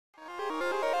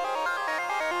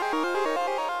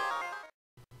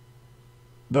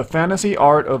The Fantasy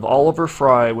Art of Oliver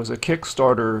Frey was a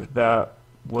Kickstarter that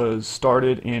was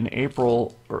started in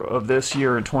April of this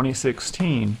year in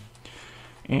 2016.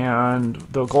 And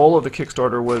the goal of the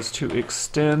Kickstarter was to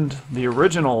extend the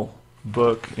original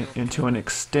book into an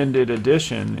extended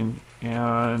edition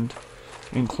and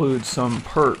include some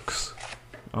perks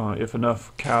if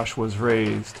enough cash was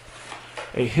raised.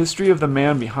 A history of the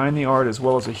man behind the art, as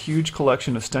well as a huge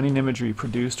collection of stunning imagery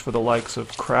produced for the likes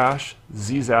of Crash,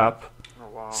 Z-Zap,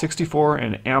 64,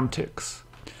 and Amtix.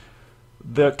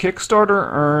 The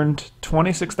Kickstarter earned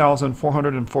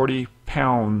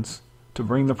 £26,440 to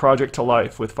bring the project to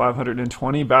life, with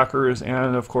 520 backers,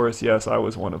 and of course, yes, I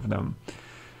was one of them.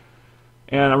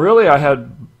 And really, I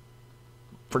had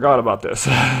forgot about this,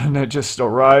 and it just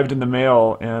arrived in the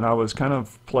mail, and I was kind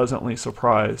of pleasantly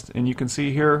surprised. And you can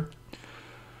see here,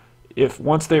 if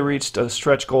once they reached a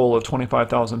stretch goal of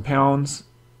 £25,000,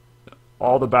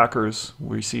 all the backers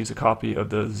receives a copy of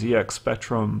the ZX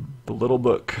Spectrum, the little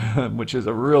book, which is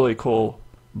a really cool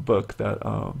book that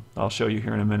I'll show you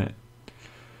here in a minute.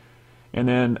 And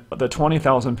then the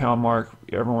 £20,000 mark,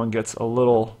 everyone gets a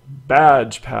little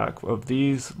badge pack of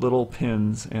these little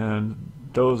pins, and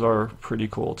those are pretty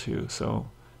cool too. So,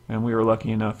 and we were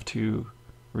lucky enough to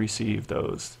receive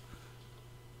those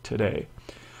today.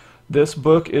 This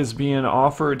book is being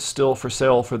offered still for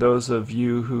sale for those of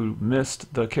you who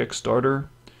missed the Kickstarter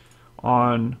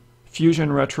on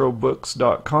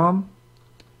fusionretrobooks.com.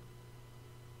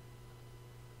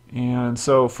 And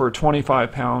so for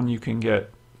 £25 you can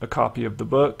get a copy of the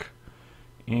book,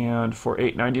 and for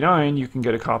 $8.99 you can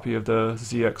get a copy of the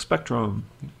ZX Spectrum,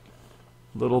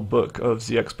 little book of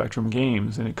ZX Spectrum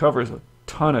games, and it covers a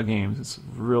ton of games. It's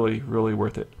really, really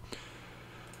worth it.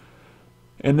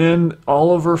 And then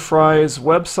Oliver Frey's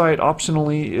website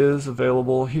optionally is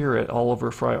available here at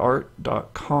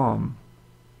oliverfreyart.com.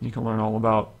 You can learn all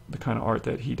about the kind of art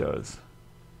that he does.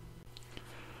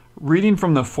 Reading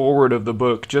from the foreword of the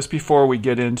book, just before we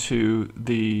get into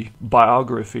the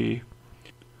biography,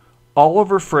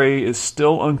 Oliver Frey is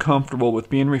still uncomfortable with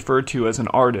being referred to as an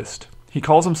artist. He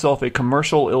calls himself a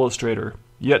commercial illustrator,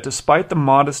 yet despite the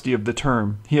modesty of the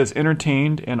term, he has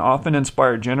entertained and often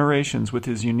inspired generations with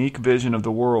his unique vision of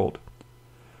the world.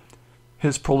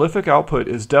 His prolific output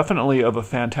is definitely of a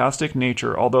fantastic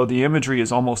nature, although the imagery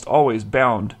is almost always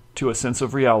bound to a sense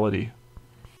of reality.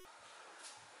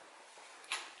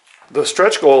 The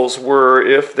stretch goals were,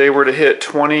 if they were to hit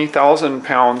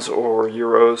 £20,000 or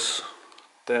euros,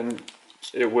 then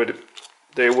they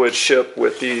would ship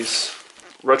with these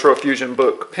Retro Fusion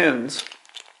book pins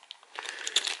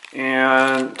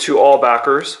and to all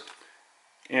backers.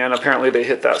 And apparently they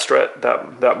hit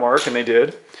that mark, and they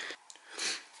did.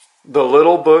 The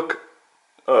Little Book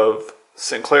of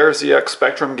Sinclair ZX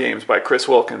Spectrum Games by Chris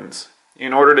Wilkins.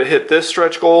 In order to hit this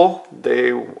stretch goal,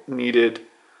 they needed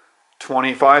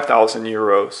 25,000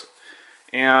 euros.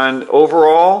 And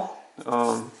overall,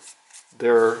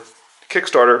 their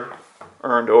Kickstarter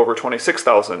earned over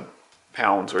 26,000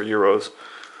 pounds or euros.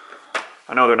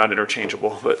 I know they're not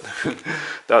interchangeable, but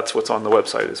that's what's on the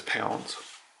website is pounds.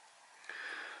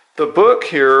 The book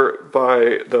here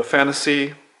by The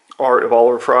Fantasy Art of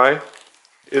Oliver Frey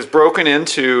is broken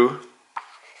into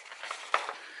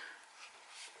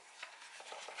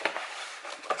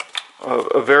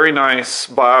a very nice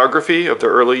biography of the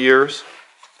early years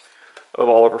of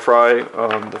Oliver Frey.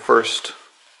 The first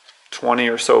 20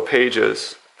 or so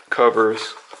pages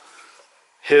covers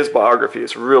his biography.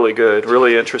 It's really good,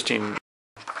 really interesting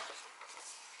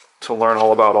to learn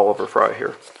all about Oliver Frey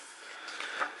here.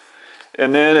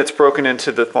 And then it's broken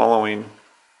into the following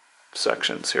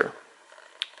sections here.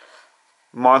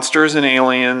 Monsters and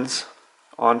Aliens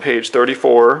on page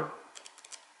 34.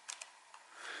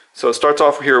 So it starts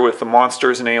off here with the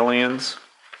Monsters and Aliens,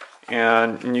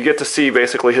 and you get to see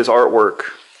basically his artwork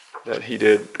that he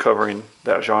did covering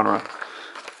that genre.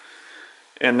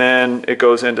 And then it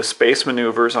goes into Space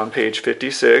Maneuvers on page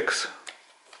 56.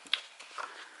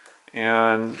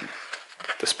 And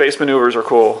the Space Maneuvers are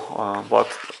cool.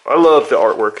 I love the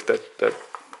artwork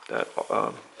that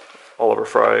Oliver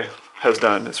Frey has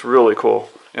done. It's really cool.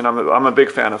 And I'm a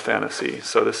big fan of fantasy,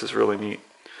 so this is really neat.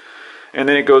 And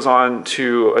then it goes on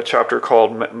to a chapter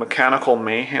called Mechanical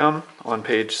Mayhem on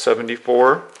page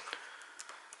 74.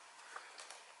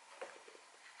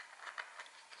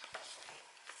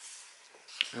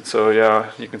 And so,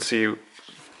 yeah, you can see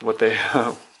what they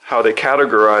how they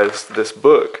categorized this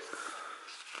book.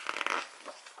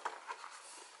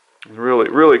 Really,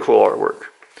 really cool artwork.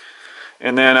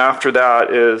 And then after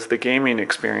that is the gaming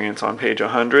experience on page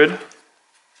 100.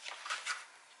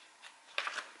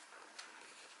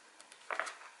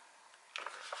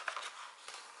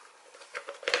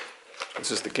 This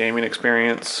is the gaming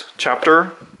experience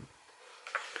chapter.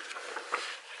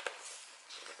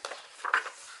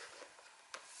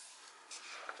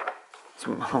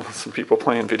 Some people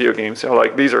playing video games. Yeah,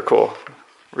 like these are cool.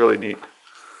 Really neat.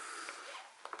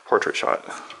 Portrait shot.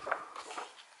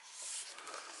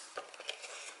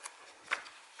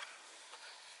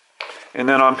 And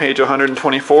then on page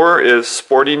 124 is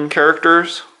sporting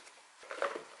characters.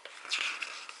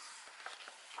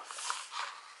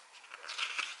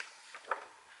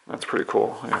 That's pretty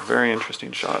cool. Yeah, very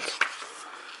interesting shots.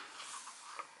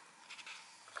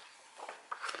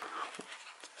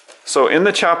 So in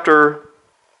the chapter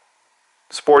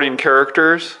sporting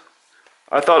characters,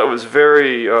 I thought it was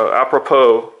very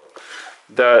apropos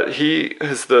that he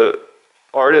is the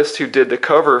artist who did the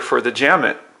cover for the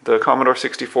Jammet, the Commodore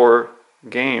 64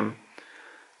 game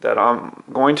that I'm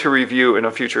going to review in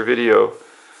a future video.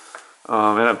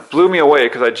 And it blew me away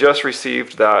because I just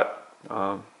received that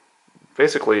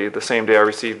basically the same day I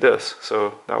received this.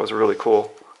 So that was really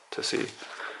cool to see.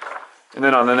 And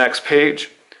then on the next page,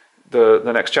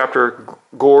 the next chapter,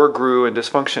 Gore Grew in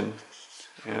Dysfunction.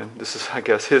 And this is, I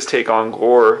guess, his take on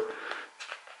gore,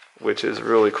 which is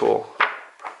really cool.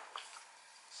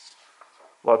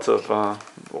 Lots of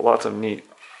neat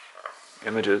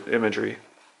imagery.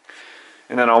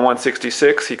 And then on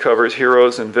 166, he covers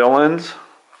heroes and villains.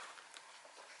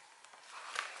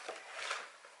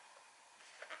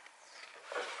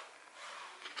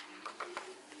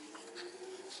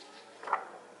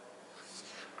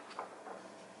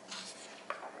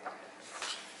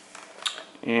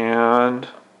 And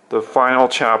the final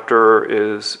chapter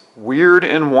is Weird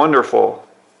and Wonderful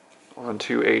on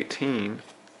 218.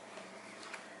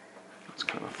 Let's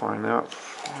kind of find that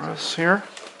for us here.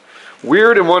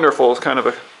 Weird and Wonderful is kind of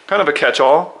a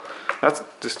catch-all. That's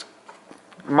just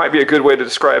might be a good way to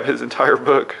describe his entire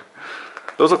book.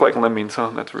 Those look like lemmings,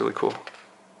 huh? That's really cool.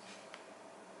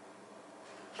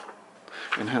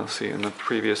 And let's see in the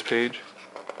previous page.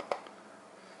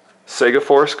 Sega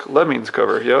Force Lemmings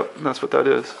cover. Yep, that's what that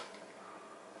is.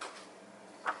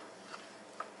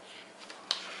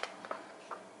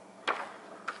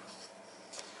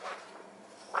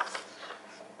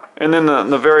 And then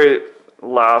the very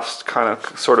last kind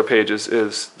of sort of pages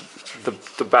is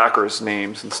the backers'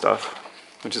 names and stuff,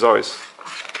 which is always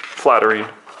flattering.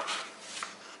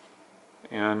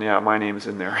 And yeah, my name's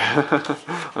in there.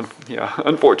 Yeah,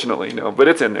 unfortunately, no, but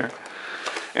it's in there.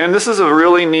 And this is a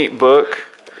really neat book.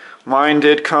 Mine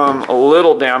did come a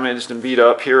little damaged and beat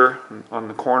up here on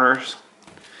the corners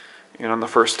and on the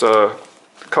first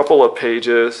couple of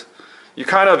pages. You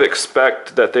kind of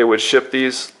expect that they would ship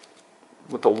these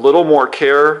with a little more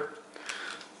care,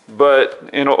 but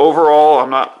overall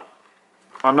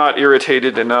I'm not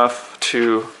irritated enough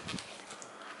to,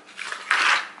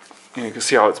 you can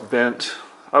see how it's bent.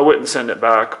 I wouldn't send it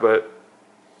back, but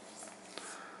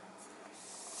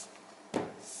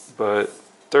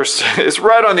it's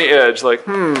right on the edge, like,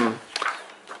 you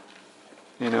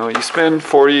spend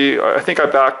 40, I think I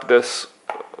backed this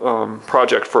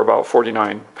project for about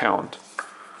 £49.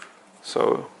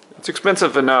 So it's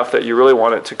expensive enough that you really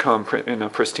want it to come in a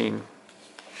pristine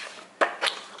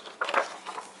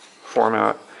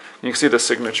format. You can see the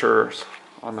signatures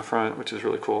on the front, which is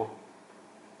really cool.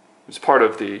 It's part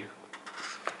of the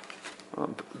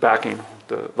backing,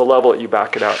 the level that you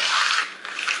back it at.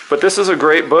 But this is a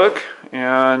great book,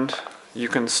 and you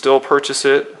can still purchase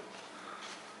it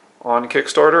on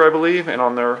Kickstarter, I believe, and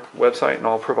on their website, and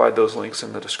I'll provide those links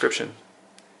in the description.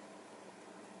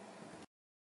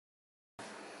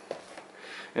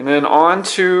 And then on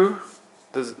to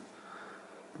the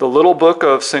little book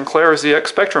of Sinclair ZX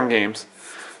Spectrum games.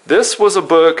 This was a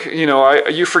book,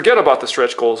 you forget about the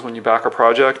stretch goals when you back a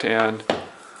project, and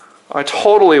I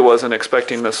totally wasn't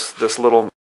expecting this little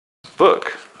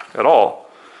book at all.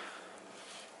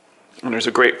 And there's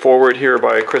a great foreword here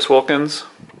by Chris Wilkins.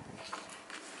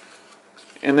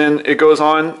 And then it goes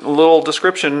on a little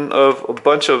description of a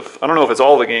bunch of, I don't know if it's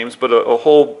all the games, but a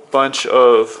whole bunch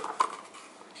of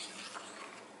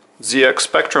ZX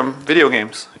Spectrum video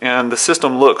games. And the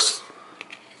system looks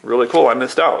really cool. I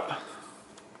missed out.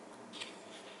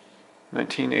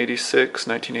 1986,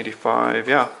 1985,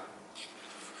 yeah.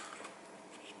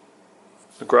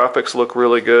 The graphics look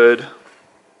really good.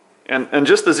 And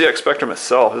just the ZX Spectrum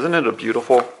itself, isn't it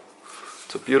beautiful?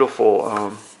 It's a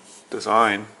beautiful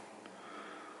design.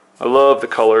 I love the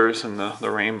colors and the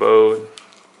rainbow.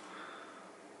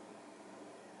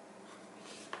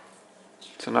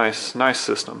 It's a nice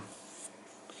system.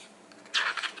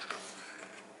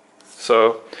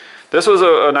 So this was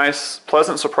a nice,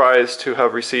 pleasant surprise to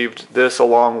have received this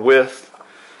along with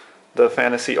the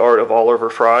Fantasy Art of Oliver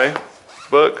Frey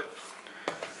book.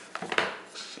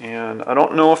 And I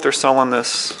don't know if they're selling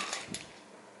this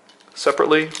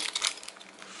separately.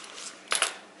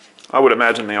 I would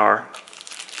imagine they are.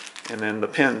 And then the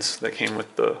pins that came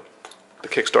with the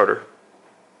Kickstarter.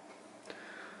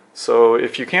 So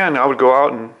if you can, I would go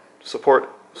out and support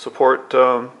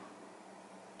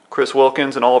Chris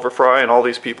Wilkins and Oliver Frey and all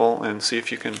these people, and see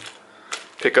if you can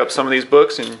pick up some of these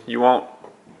books, and you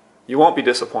won't be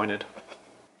disappointed.